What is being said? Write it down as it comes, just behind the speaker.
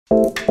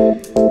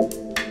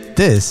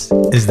This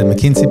is the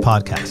McKinsey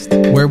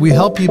Podcast, where we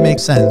help you make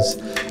sense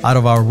out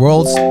of our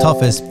world's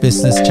toughest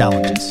business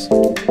challenges.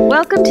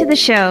 Welcome to the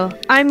show.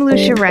 I'm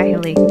Lucia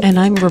Rahili. And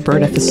I'm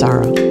Roberta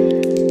Fasaro.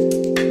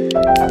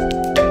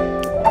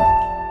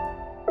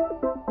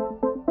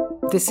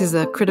 This is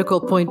a critical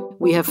point.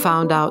 We have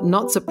found out,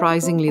 not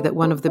surprisingly, that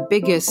one of the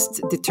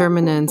biggest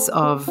determinants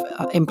of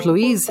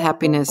employees'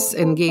 happiness,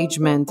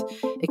 engagement,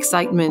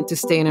 excitement to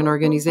stay in an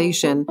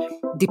organization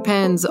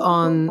depends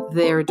on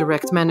their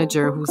direct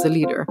manager who's a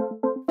leader.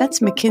 That's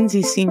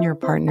McKinsey senior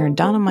partner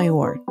Donna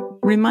Mayor,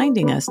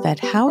 reminding us that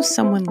how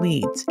someone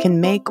leads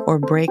can make or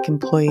break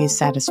employees'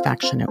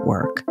 satisfaction at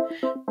work.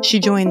 She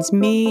joins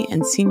me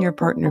and senior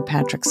partner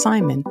Patrick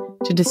Simon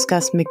to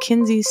discuss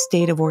McKinsey's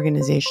State of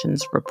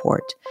Organizations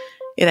report.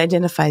 It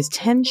identifies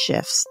 10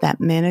 shifts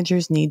that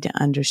managers need to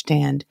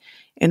understand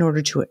in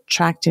order to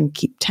attract and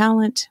keep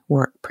talent,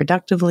 work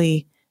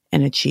productively,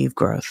 and achieve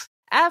growth.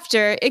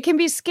 After, it can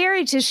be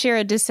scary to share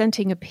a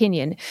dissenting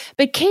opinion,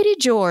 but Katie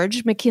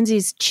George,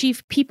 McKinsey's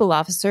Chief People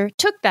Officer,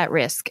 took that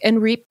risk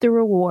and reaped the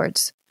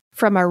rewards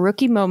from our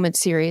Rookie Moment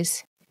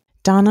series.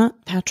 Donna,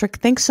 Patrick,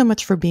 thanks so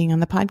much for being on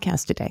the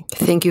podcast today.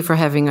 Thank you for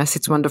having us.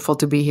 It's wonderful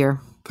to be here.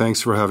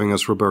 Thanks for having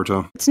us,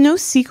 Roberta. It's no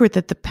secret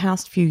that the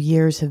past few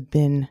years have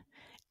been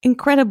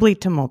incredibly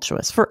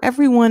tumultuous for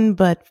everyone,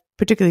 but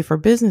particularly for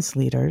business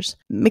leaders.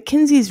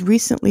 McKinsey's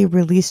recently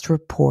released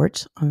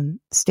report on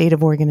state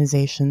of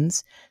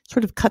organizations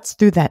sort of cuts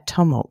through that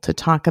tumult to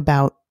talk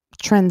about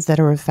trends that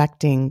are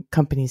affecting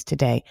companies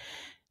today.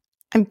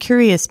 I'm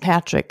curious,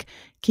 Patrick,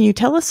 can you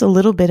tell us a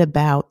little bit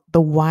about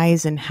the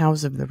whys and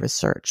hows of the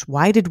research?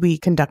 Why did we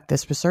conduct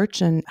this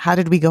research and how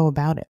did we go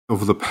about it?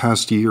 Over the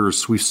past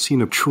years, we've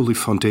seen a truly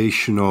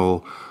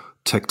foundational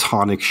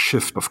tectonic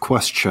shift of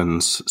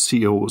questions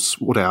CEOs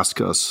would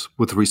ask us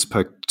with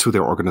respect to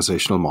their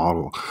organizational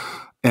model.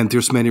 And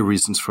there's many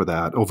reasons for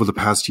that. Over the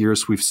past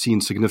years, we've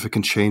seen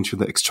significant change in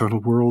the external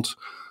world.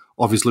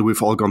 Obviously,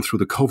 we've all gone through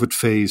the COVID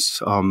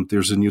phase.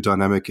 There's a new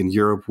dynamic in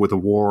Europe with a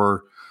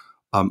war.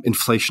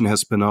 Inflation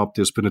has been up.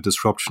 There's been a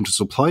disruption to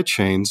supply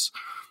chains.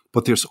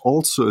 But there's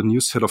also a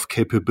new set of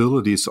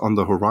capabilities on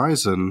the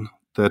horizon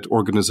that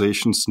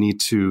organizations need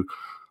to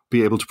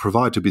be able to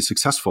provide to be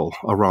successful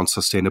around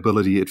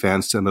sustainability,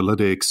 advanced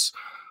analytics,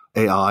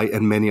 AI,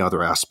 and many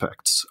other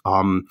aspects.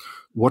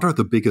 What are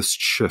the biggest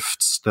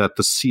shifts that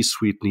the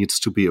C-suite needs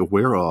to be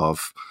aware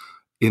of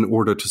in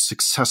order to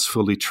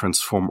successfully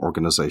transform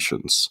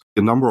organizations?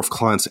 A number of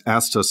clients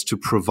asked us to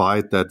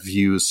provide that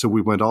view, so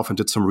we went off and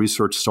did some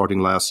research starting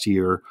last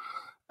year,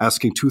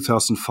 asking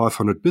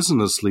 2,500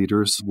 business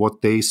leaders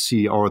what they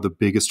see are the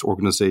biggest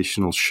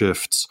organizational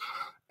shifts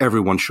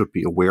everyone should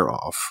be aware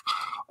of.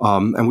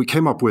 And we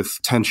came up with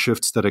 10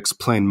 shifts that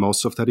explain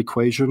most of that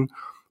equation.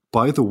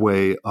 By the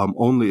way,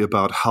 only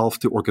about half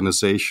the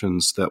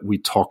organizations that we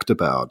talked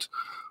about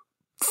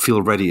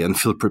feel ready and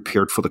feel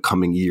prepared for the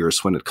coming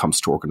years when it comes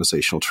to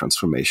organizational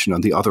transformation.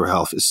 And the other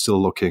half is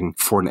still looking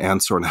for an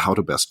answer on how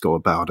to best go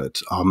about it.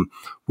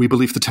 We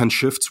believe the 10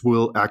 shifts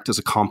will act as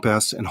a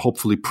compass and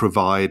hopefully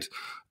provide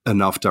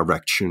enough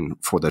direction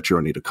for that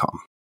journey to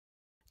come.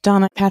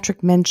 Donna,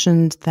 Patrick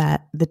mentioned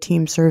that the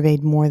team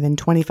surveyed more than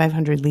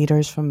 2,500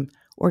 leaders from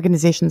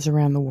organizations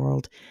around the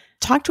world.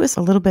 Talk to us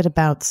a little bit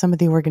about some of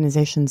the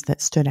organizations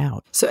that stood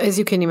out. So as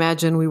you can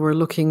imagine, we were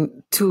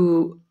looking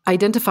to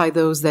identify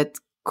those that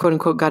quote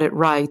unquote got it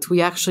right.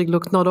 We actually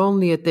looked not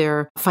only at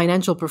their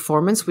financial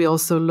performance, we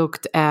also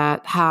looked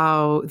at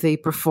how they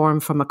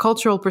perform from a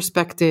cultural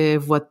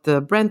perspective, what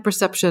the brand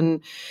perception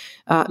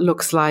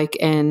looks like,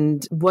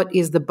 and what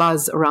is the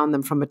buzz around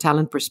them from a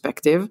talent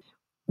perspective.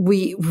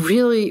 We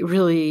really,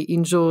 really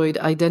enjoyed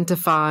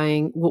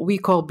identifying what we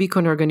call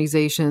beacon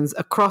organizations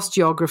across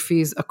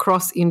geographies,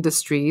 across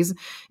industries.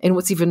 And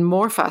what's even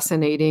more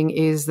fascinating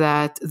is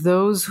that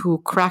those who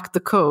cracked the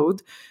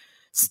code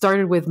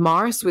started with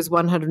Mars with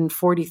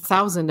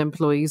 140,000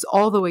 employees,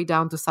 all the way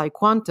down to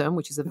PsiQuantum,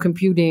 which is a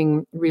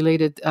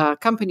computing-related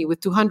company with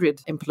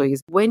 200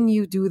 employees. When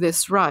you do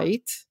this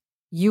right,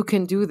 you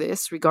can do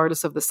this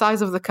regardless of the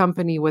size of the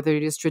company, whether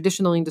it is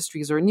traditional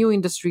industries or new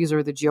industries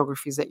or the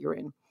geographies that you're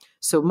in.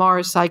 So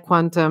Mars,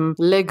 PsiQuantum,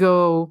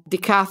 Lego,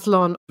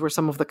 Decathlon were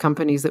some of the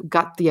companies that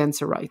got the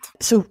answer right.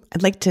 So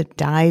I'd like to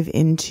dive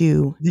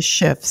into the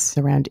shifts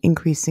around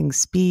increasing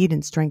speed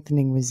and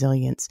strengthening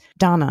resilience.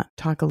 Donna,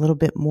 talk a little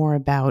bit more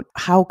about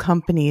how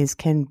companies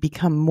can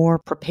become more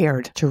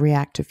prepared to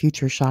react to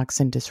future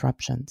shocks and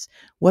disruptions.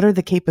 What are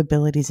the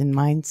capabilities and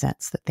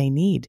mindsets that they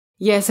need?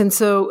 Yes. And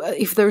so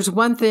if there's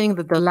one thing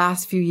that the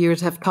last few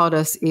years have taught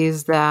us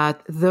is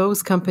that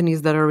those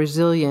companies that are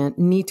resilient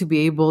need to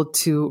be able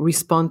to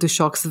respond to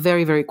shocks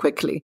very, very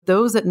quickly.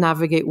 Those that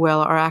navigate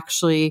well are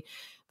actually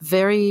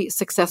very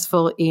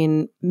successful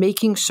in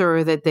making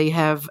sure that they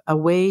have a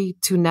way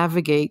to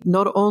navigate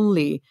not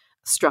only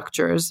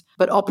structures,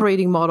 but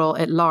operating model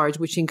at large,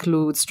 which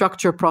includes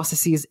structure,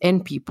 processes,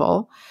 and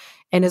people.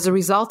 And as a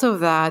result of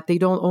that, they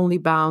don't only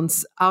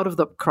bounce out of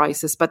the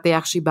crisis, but they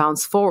actually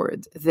bounce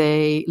forward.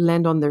 They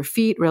land on their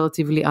feet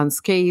relatively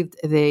unscathed.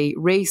 They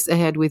race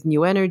ahead with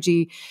new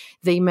energy.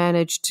 They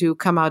manage to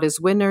come out as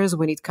winners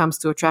when it comes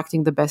to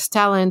attracting the best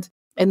talent.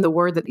 And the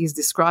word that he's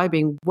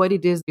describing what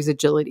it is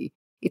agility.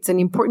 It's an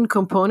important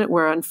component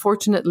where,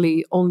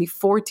 unfortunately, only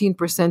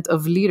 14%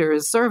 of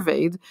leaders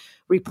surveyed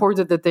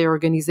reported that their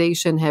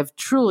organization have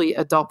truly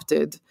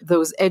adopted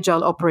those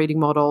agile operating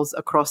models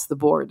across the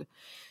board.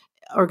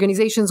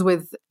 Organizations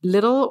with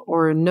little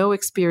or no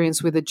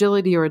experience with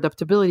agility or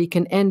adaptability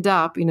can end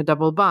up in a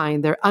double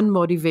bind. They're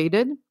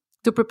unmotivated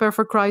to prepare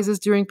for crisis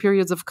during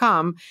periods of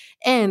calm,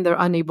 and they're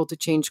unable to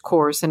change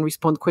course and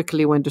respond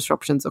quickly when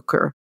disruptions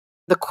occur.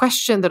 The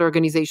question that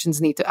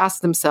organizations need to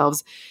ask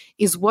themselves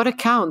is what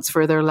accounts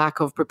for their lack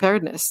of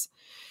preparedness?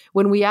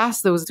 When we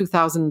asked those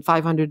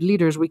 2,500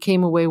 leaders, we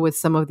came away with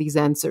some of these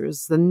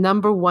answers. The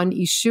number one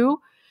issue,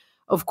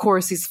 of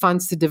course, is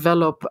funds to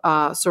develop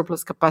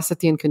surplus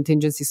capacity and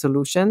contingency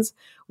solutions.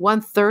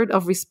 1/3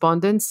 of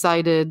respondents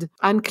cited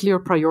unclear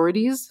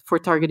priorities for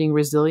targeting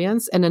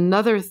resilience, and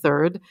another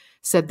third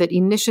said that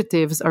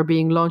initiatives are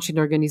being launched in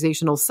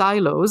organizational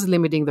silos,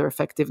 limiting their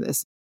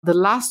effectiveness. The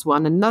last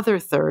one, another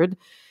third,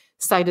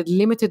 cited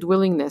limited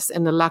willingness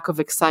and a lack of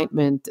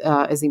excitement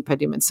as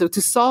impediments. So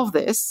to solve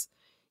this,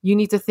 you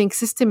need to think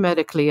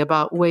systematically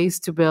about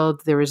ways to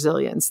build the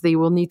resilience. They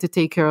will need to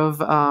take care of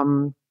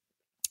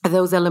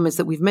those elements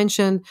that we've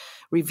mentioned,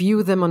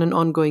 review them on an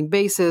ongoing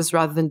basis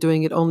rather than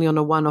doing it only on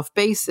a one-off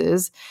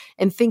basis,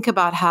 and think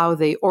about how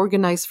they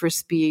organize for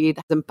speed,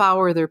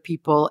 empower their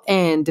people,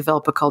 and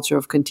develop a culture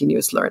of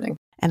continuous learning.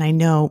 And I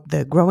know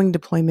the growing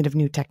deployment of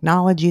new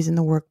technologies in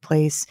the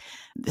workplace,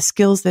 the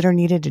skills that are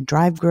needed to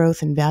drive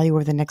growth and value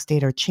over the next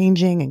decade are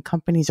changing, and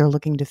companies are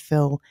looking to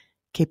fill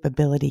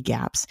capability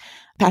gaps.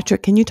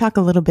 Patrick, can you talk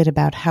a little bit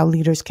about how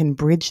leaders can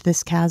bridge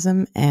this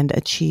chasm and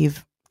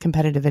achieve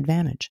competitive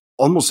advantage?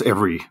 Almost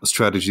every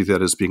strategy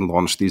that is being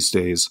launched these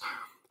days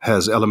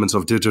has elements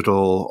of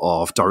digital,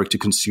 of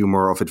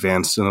direct-to-consumer, of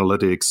advanced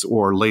analytics,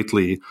 or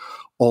lately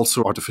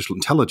also artificial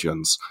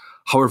intelligence.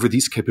 However,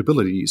 these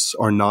capabilities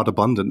are not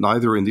abundant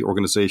neither in the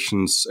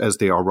organizations as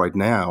they are right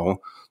now,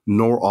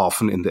 nor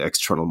often in the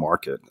external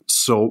market.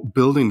 So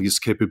building these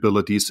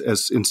capabilities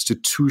as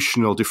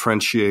institutional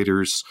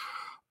differentiators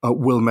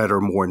will matter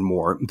more and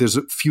more. There's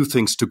a few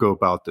things to go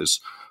about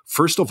this.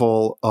 First of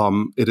all,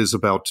 it is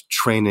about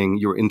training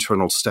your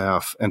internal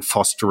staff and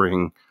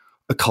fostering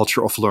a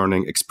culture of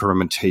learning,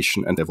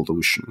 experimentation, and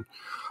evolution.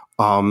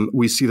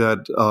 We see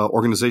that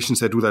organizations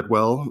that do that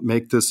well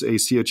make this a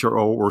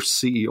CHRO or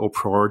CEO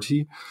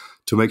priority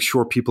to make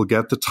sure people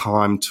get the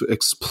time to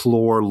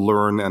explore,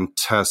 learn, and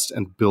test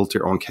and build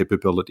their own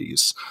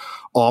capabilities,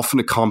 often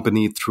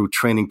accompanied through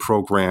training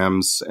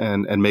programs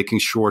and making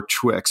sure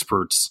true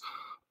experts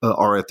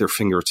are at their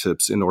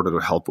fingertips in order to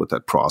help with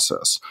that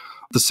process.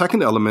 The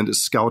second element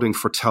is scouting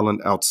for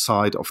talent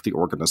outside of the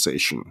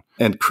organization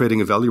and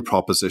creating a value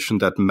proposition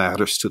that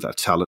matters to that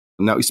talent.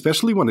 Now,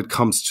 especially when it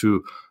comes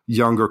to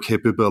younger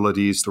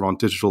capabilities around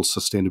digital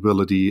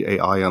sustainability,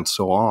 AI, and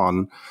so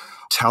on,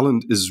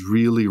 talent is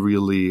really,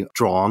 really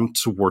drawn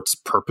towards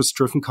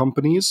purpose-driven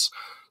companies.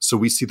 So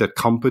we see that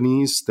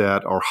companies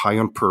that are high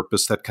on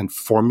purpose, that can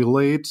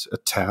formulate a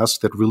task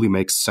that really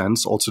makes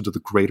sense also to the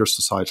greater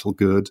societal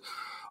good,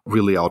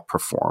 really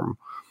outperform.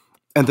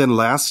 And then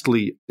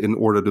lastly, in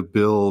order to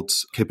build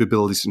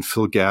capabilities and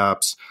fill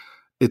gaps,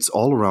 it's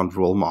all around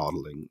role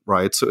modeling,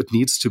 right? So it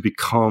needs to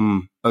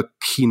become a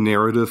key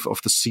narrative of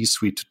the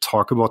C-suite to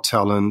talk about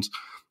talent,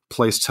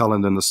 place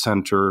talent in the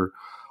center,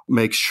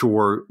 make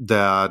sure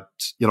that,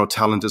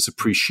 talent is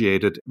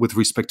appreciated with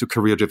respect to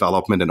career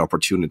development and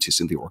opportunities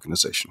in the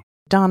organization.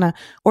 Donna,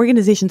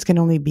 organizations can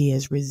only be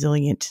as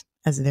resilient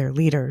as their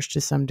leaders to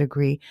some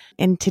degree.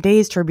 In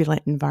today's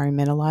turbulent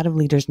environment, a lot of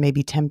leaders may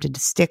be tempted to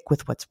stick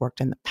with what's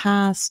worked in the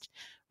past,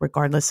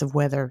 regardless of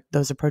whether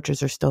those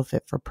approaches are still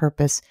fit for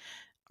purpose,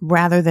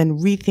 rather than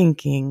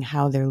rethinking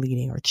how they're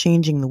leading or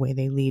changing the way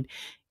they lead.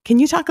 Can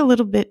you talk a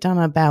little bit,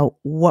 Donna, about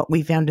what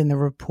we found in the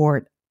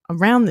report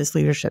around this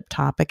leadership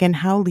topic and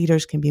how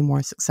leaders can be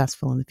more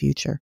successful in the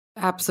future?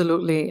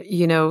 Absolutely.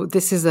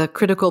 This is a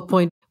critical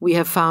point. We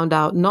have found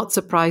out, not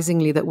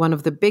surprisingly, that one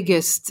of the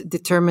biggest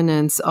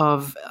determinants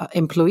of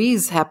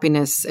employees'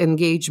 happiness,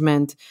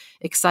 engagement,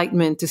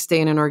 excitement to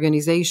stay in an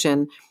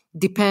organization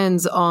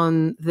depends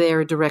on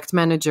their direct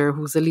manager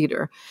who's a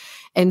leader.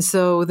 And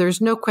so there's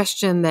no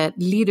question that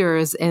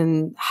leaders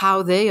and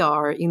how they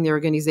are in the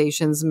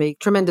organizations make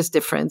tremendous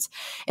difference.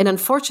 And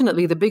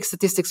unfortunately, the big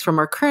statistics from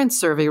our current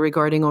survey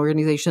regarding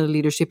organizational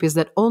leadership is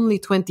that only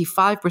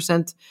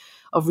 25%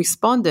 of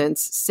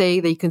respondents say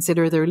they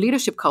consider their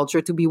leadership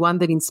culture to be one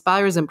that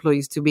inspires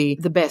employees to be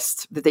the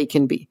best that they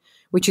can be,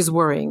 which is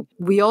worrying.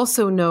 We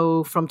also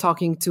know from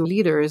talking to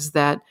leaders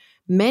that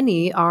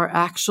many are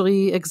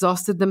actually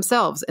exhausted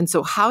themselves. And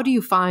so how do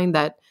you find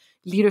that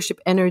leadership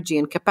energy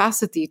and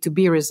capacity to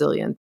be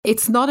resilient?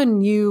 It's not a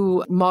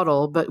new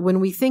model, but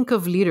when we think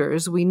of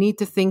leaders, we need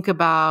to think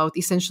about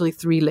essentially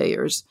three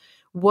layers.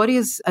 What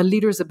is a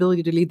leader's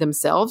ability to lead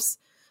themselves?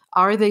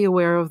 Are they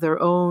aware of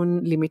their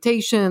own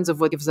limitations, of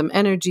what gives them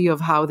energy,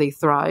 of how they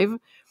thrive,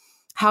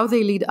 how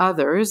they lead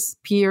others,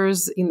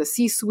 peers in the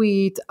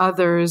C-suite,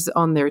 others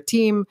on their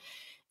team?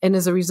 And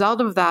as a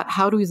result of that,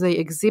 how do they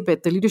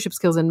exhibit the leadership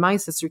skills and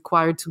mindsets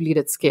required to lead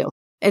at scale?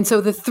 And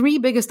so the three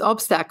biggest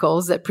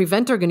obstacles that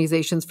prevent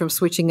organizations from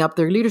switching up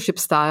their leadership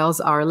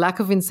styles are lack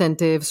of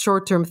incentives,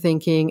 short-term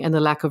thinking, and the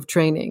lack of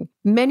training.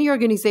 Many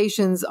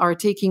organizations are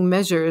taking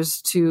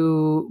measures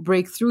to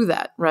break through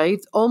that, right?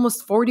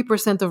 Almost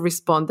 40% of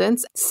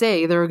respondents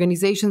say their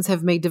organizations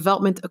have made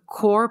development a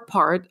core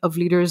part of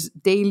leaders'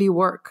 daily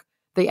work.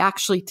 They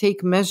actually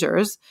take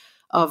measures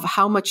of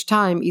how much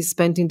time is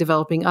spent in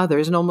developing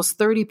others. And almost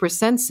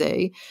 30%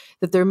 say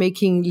that they're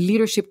making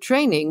leadership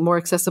training more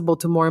accessible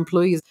to more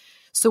employees.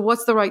 So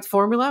what's the right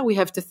formula? We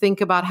have to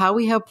think about how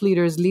we help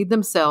leaders lead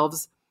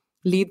themselves,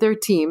 lead their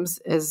teams,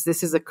 as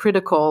this is a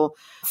critical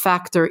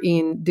factor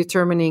in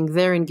determining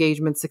their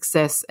engagement,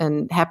 success,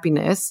 and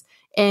happiness,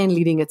 and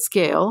leading at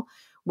scale,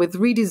 with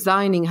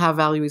redesigning how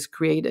value is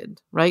created,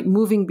 right?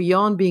 Moving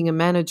beyond being a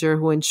manager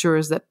who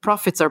ensures that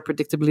profits are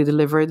predictably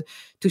delivered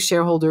to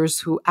shareholders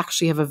who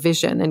actually have a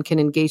vision and can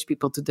engage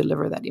people to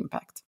deliver that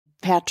impact.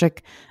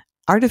 Patrick,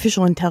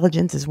 artificial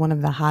intelligence is one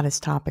of the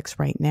hottest topics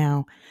right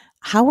now.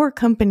 How are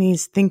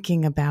companies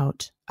thinking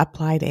about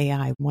applied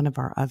AI, one of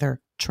our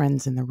other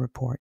trends in the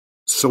report?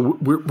 So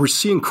we're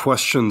seeing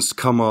questions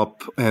come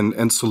up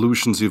and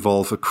solutions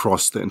evolve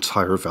across the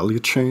entire value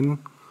chain.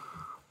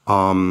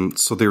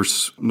 So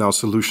there's now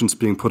solutions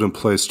being put in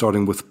place,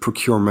 starting with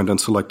procurement and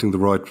selecting the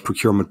right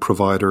procurement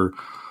provider,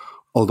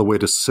 all the way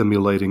to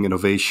simulating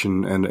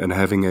innovation and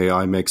having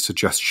AI make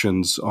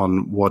suggestions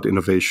on what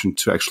innovation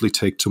to actually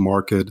take to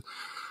market,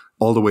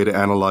 all the way to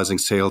analyzing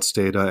sales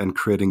data and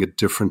creating a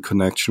different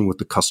connection with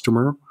the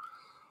customer.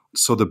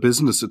 So the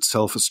business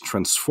itself is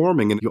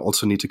transforming, and you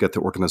also need to get the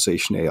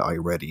organization AI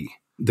ready.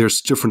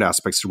 There's different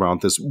aspects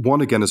around this.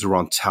 One, again, is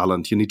around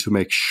talent. You need to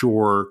make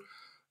sure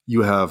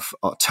you have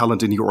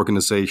talent in your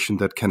organization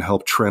that can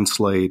help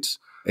translate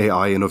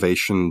AI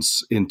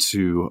innovations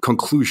into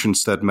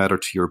conclusions that matter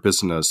to your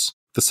business.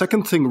 The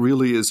second thing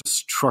really is a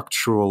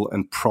structural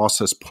and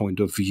process point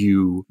of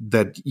view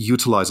that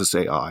utilizes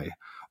AI.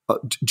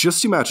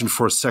 Just imagine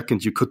for a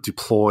second you could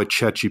deploy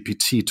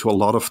ChatGPT to a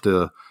lot of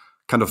the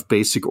kind of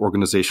basic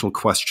organizational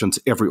questions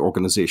every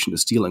organization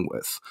is dealing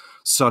with,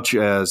 such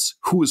as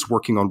who is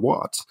working on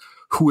what,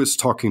 who is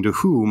talking to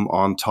whom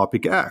on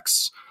topic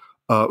X,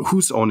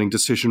 who's owning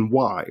decision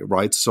Y,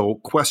 right? So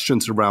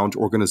questions around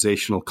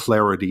organizational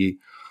clarity.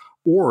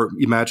 Or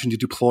imagine you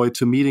deploy it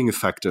to meeting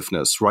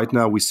effectiveness. Right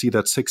now, we see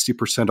that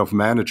 60% of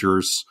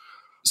managers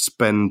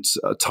spend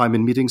time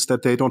in meetings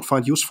that they don't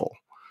find useful.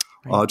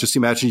 Right. Just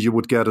imagine you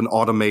would get an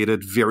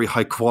automated, very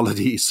high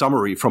quality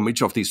summary from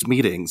each of these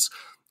meetings.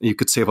 You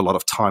could save a lot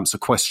of time. So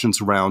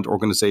questions around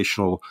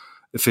organizational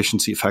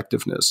efficiency,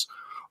 effectiveness.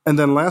 And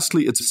then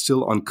lastly, it's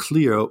still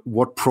unclear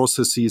what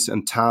processes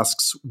and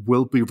tasks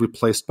will be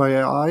replaced by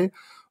AI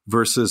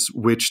versus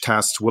which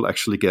tasks will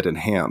actually get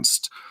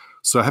enhanced.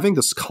 So having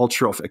this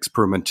culture of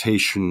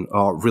experimentation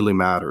really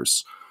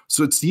matters.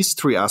 So it's these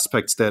three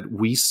aspects that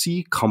we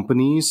see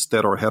companies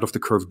that are ahead of the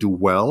curve do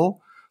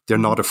well. They're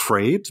not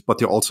afraid, but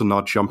they're also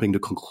not jumping to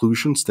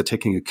conclusions. They're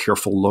taking a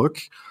careful look,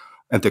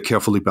 and they're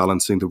carefully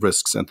balancing the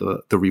risks and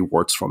the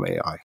rewards from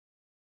AI.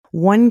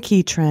 One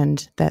key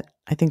trend that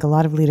I think a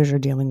lot of leaders are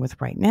dealing with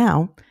right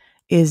now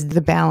is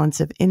the balance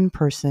of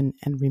in-person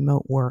and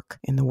remote work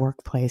in the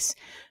workplace.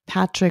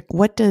 Patrick,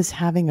 what does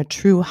having a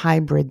true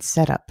hybrid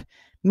setup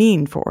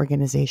mean for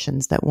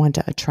organizations that want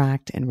to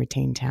attract and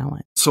retain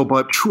talent? So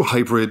by true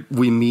hybrid,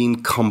 we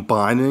mean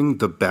combining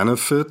the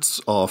benefits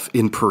of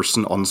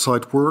in-person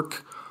on-site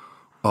work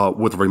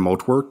with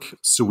remote work.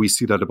 So we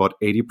see that about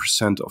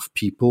 80% of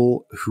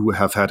people who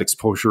have had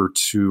exposure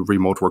to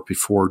remote work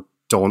before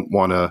don't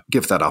want to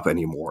give that up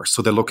anymore.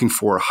 So they're looking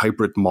for a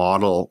hybrid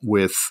model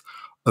with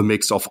a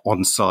mix of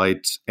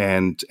on-site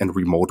and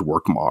remote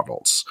work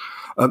models.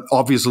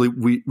 Obviously,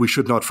 we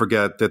should not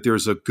forget that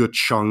there's a good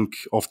chunk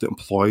of the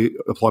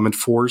employment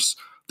force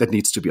that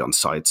needs to be on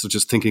site. So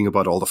just thinking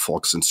about all the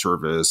folks in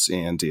service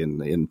and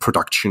in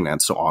production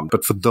and so on.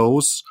 But for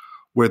those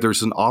where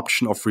there's an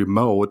option of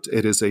remote,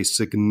 it is a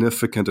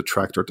significant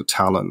attractor to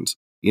talent.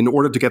 In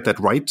order to get that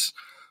right,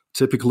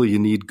 typically you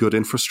need good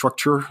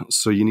infrastructure.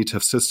 So you need to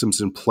have systems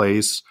in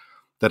place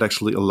that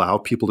actually allow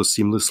people to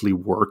seamlessly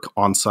work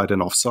on-site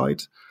and off-site.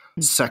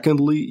 Mm-hmm.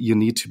 Secondly, you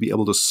need to be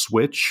able to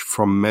switch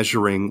from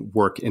measuring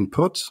work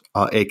input,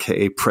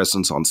 aka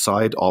presence on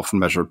site, often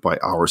measured by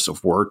hours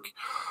of work,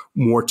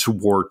 more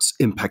towards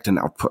impact and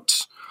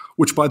output,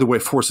 which, by the way,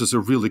 forces a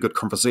really good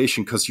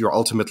conversation because you're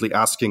ultimately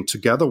asking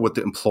together with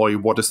the employee,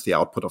 what is the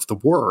output of the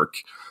work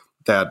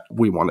that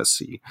we want to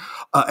see?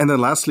 And then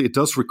lastly, it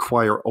does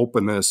require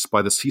openness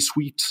by the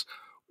C-suite.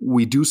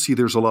 We do see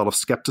there's a lot of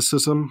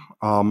skepticism.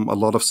 A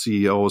lot of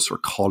CEOs are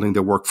calling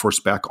their workforce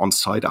back on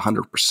site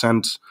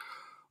 100%.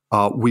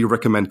 We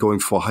recommend going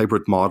for a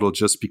hybrid model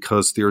just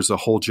because there's a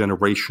whole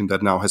generation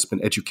that now has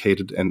been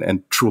educated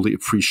and truly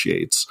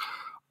appreciates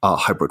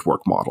hybrid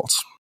work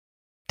models.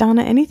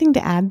 Donna, anything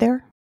to add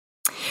there?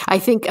 I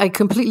think I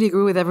completely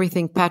agree with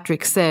everything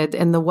Patrick said.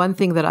 And the one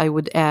thing that I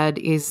would add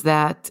is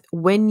that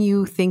when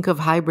you think of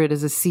hybrid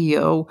as a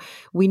CEO,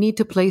 we need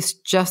to place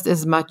just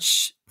as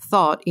much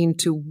thought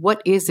into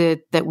what is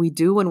it that we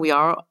do when we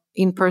are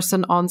in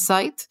person on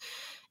site,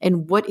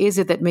 and what is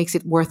it that makes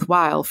it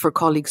worthwhile for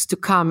colleagues to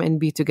come and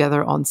be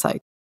together on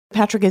site.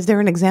 Patrick, is there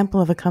an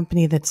example of a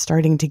company that's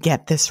starting to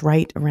get this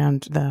right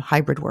around the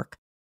hybrid work?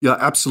 Yeah,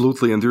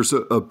 absolutely. And there's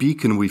a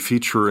beacon we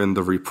feature in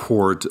the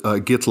report,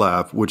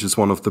 GitLab, which is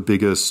one of the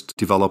biggest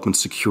development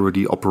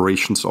security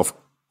operations of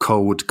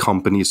code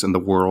companies in the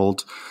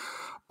world.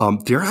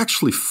 They're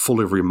actually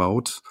fully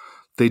remote.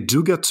 They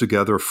do get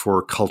together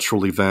for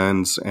cultural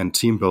events and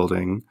team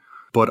building.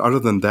 But other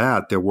than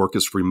that, their work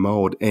is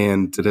remote,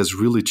 and it has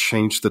really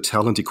changed the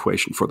talent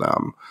equation for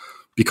them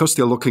because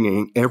they're looking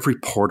in every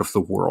part of the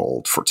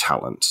world for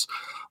talent.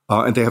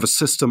 And they have a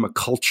system, a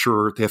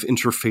culture, they have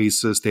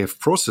interfaces, they have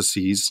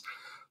processes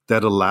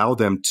that allow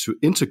them to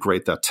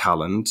integrate that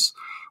talent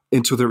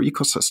into their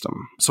ecosystem.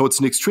 So it's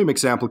an extreme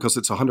example because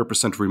it's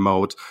 100%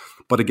 remote.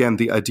 But again,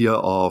 the idea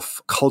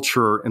of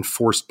culture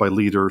enforced by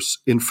leaders,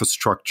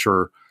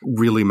 infrastructure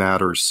really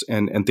matters.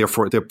 And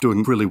therefore, they're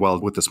doing really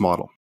well with this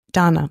model.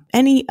 Dana,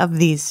 any of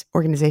these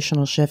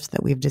organizational shifts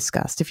that we've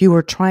discussed, if you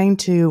were trying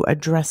to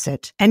address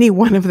it, any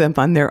one of them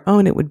on their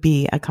own, it would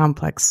be a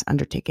complex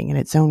undertaking in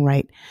its own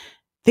right.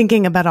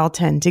 Thinking about all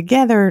 10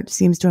 together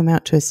seems to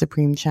amount to a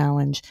supreme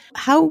challenge.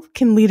 How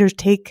can leaders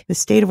take the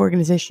State of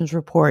Organizations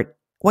report?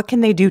 What can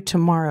they do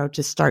tomorrow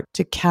to start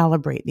to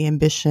calibrate the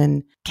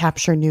ambition,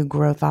 capture new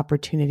growth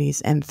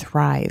opportunities, and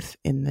thrive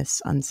in this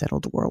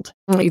unsettled world?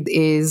 It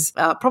is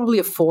probably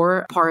a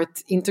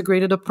 4-part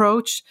integrated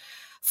approach.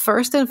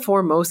 First and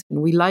foremost,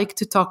 we like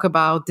to talk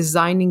about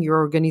designing your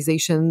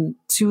organization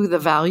to the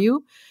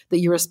value that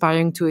you're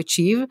aspiring to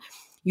achieve.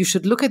 You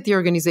should look at the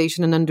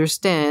organization and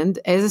understand,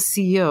 as a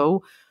CEO,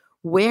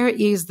 where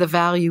is the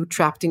value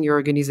trapped in your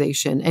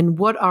organization and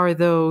what are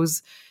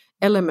those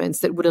elements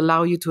that would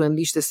allow you to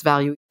unleash this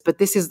value. But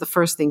this is the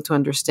first thing to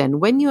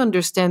understand. When you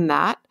understand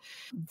that,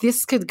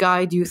 this could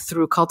guide you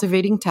through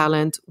cultivating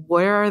talent.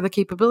 Where are the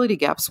capability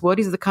gaps? What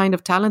is the kind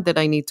of talent that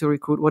I need to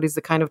recruit? What is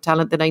the kind of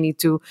talent that I need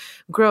to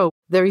grow?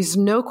 There is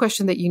no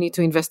question that you need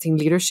to invest in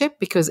leadership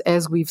because,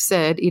 as we've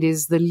said, it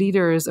is the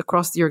leaders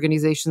across the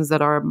organizations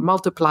that are a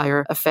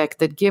multiplier effect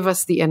that give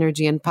us the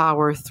energy and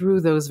power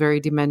through those very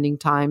demanding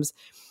times.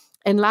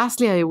 And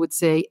lastly, I would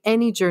say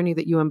any journey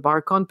that you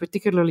embark on,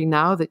 particularly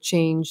now that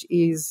change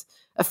is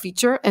a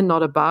feature and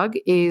not a bug,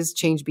 is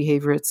change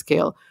behavior at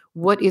scale.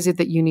 What is it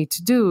that you need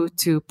to do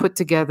to put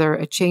together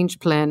a change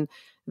plan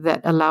that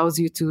allows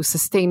you to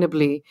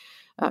sustainably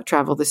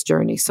travel this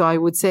journey? So I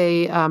would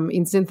say,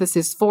 in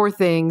synthesis, 4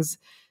 things: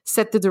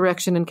 set the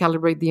direction and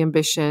calibrate the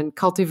ambition,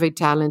 cultivate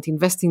talent,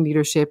 invest in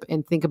leadership,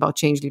 and think about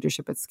change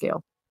leadership at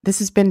scale. This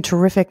has been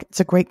terrific. It's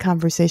a great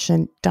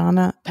conversation.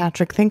 Dana,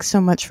 Patrick, thanks so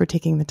much for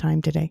taking the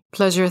time today.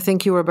 Pleasure.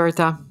 Thank you,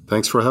 Roberta.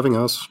 Thanks for having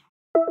us.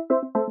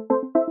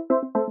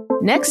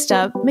 Next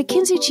up,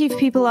 McKinsey Chief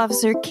People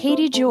Officer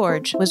Katie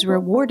George was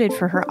rewarded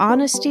for her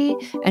honesty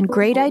and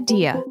great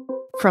idea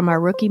from our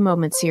Rookie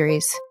Moment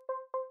series.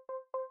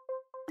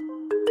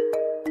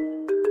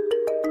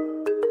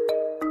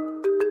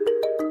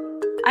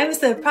 I was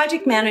the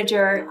project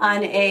manager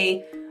on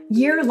a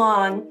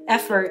year-long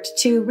effort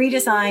to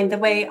redesign the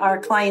way our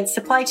client's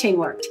supply chain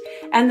worked.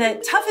 And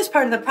the toughest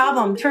part of the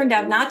problem turned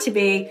out not to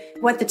be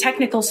what the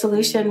technical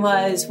solution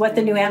was, what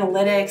the new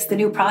analytics, the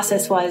new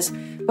process was,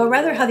 but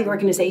rather how the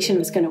organization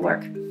was going to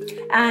work.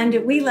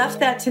 And we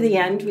left that to the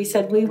end. We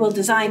said, we will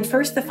design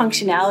first the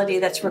functionality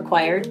that's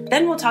required,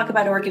 then we'll talk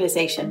about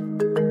organization.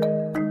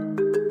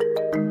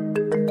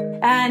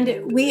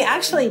 And we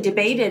actually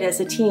debated as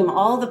a team,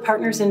 all the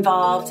partners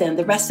involved and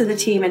the rest of the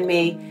team and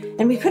me,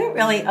 and we couldn't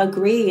really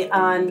agree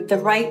on the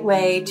right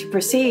way to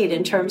proceed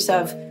in terms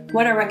of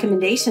what our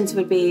recommendations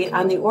would be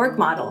on the org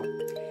model.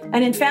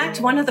 And in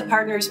fact, one of the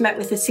partners met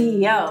with the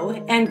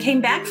CEO and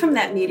came back from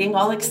that meeting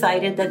all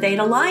excited that they'd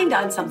aligned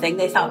on something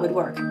they thought would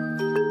work.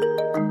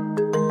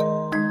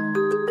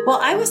 Well,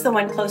 I was the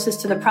one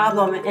closest to the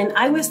problem, and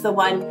I was the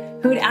one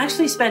who'd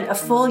actually spent a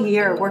full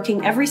year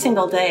working every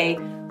single day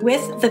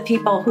with the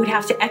people who'd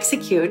have to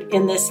execute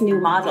in this new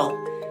model.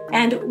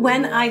 And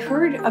when I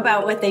heard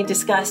about what they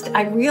discussed,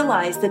 I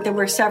realized that there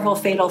were several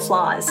fatal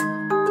flaws.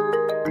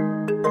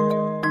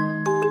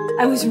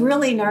 I was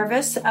really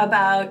nervous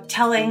about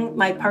telling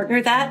my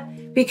partner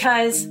that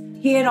because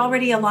he had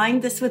already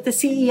aligned this with the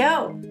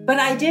CEO. But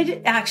I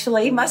did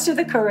actually muster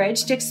the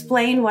courage to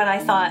explain what I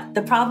thought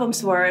the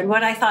problems were and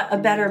what I thought a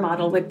better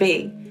model would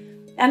be.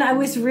 And I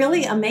was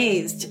really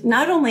amazed.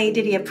 Not only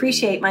did he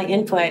appreciate my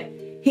input,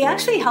 he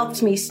actually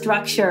helped me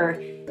structure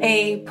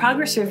a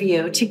progress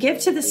review to give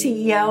to the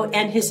CEO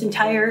and his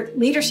entire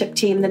leadership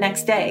team the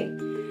next day.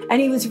 And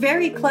he was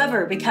very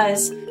clever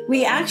because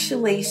we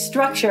actually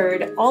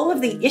structured all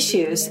of the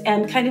issues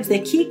and kind of the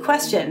key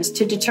questions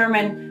to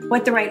determine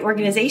what the right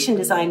organization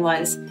design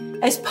was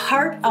as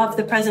part of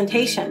the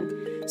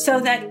presentation, so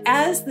that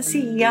as the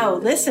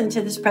CEO listened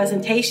to this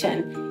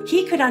presentation,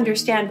 he could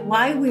understand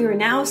why we were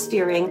now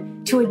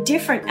steering to a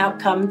different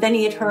outcome than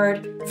he had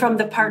heard from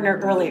the partner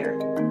earlier.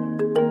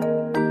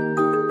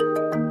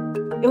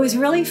 It was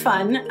really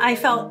fun. I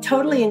felt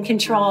totally in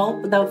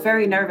control, though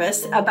very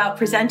nervous, about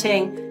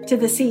presenting to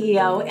the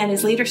CEO and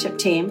his leadership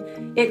team.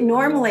 It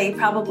normally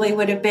probably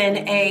would have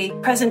been a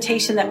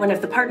presentation that one of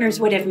the partners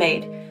would have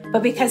made.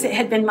 But because it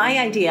had been my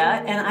idea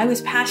and I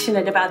was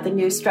passionate about the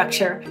new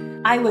structure,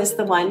 I was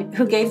the one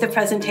who gave the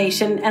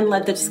presentation and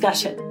led the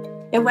discussion.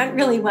 It went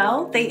really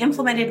well. They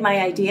implemented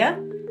my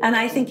idea, and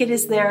I think it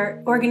is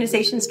their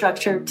organization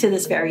structure to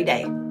this very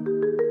day.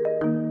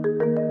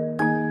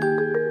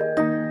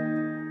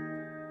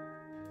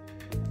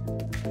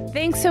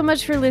 Thanks so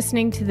much for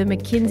listening to the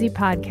McKinsey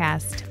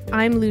Podcast.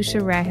 I'm Lucia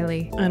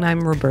Rahilly. And I'm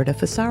Roberta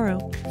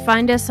Fasaro.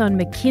 Find us on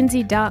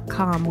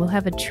McKinsey.com. We'll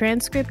have a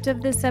transcript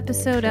of this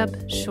episode up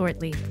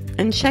shortly.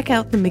 And check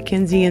out the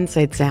McKinsey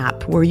Insights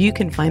app, where you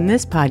can find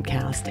this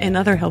podcast and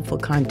other helpful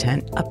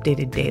content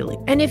updated daily.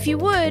 And if you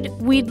would,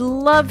 we'd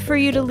love for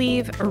you to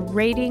leave a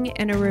rating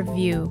and a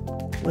review.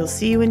 We'll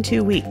see you in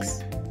 2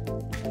 weeks.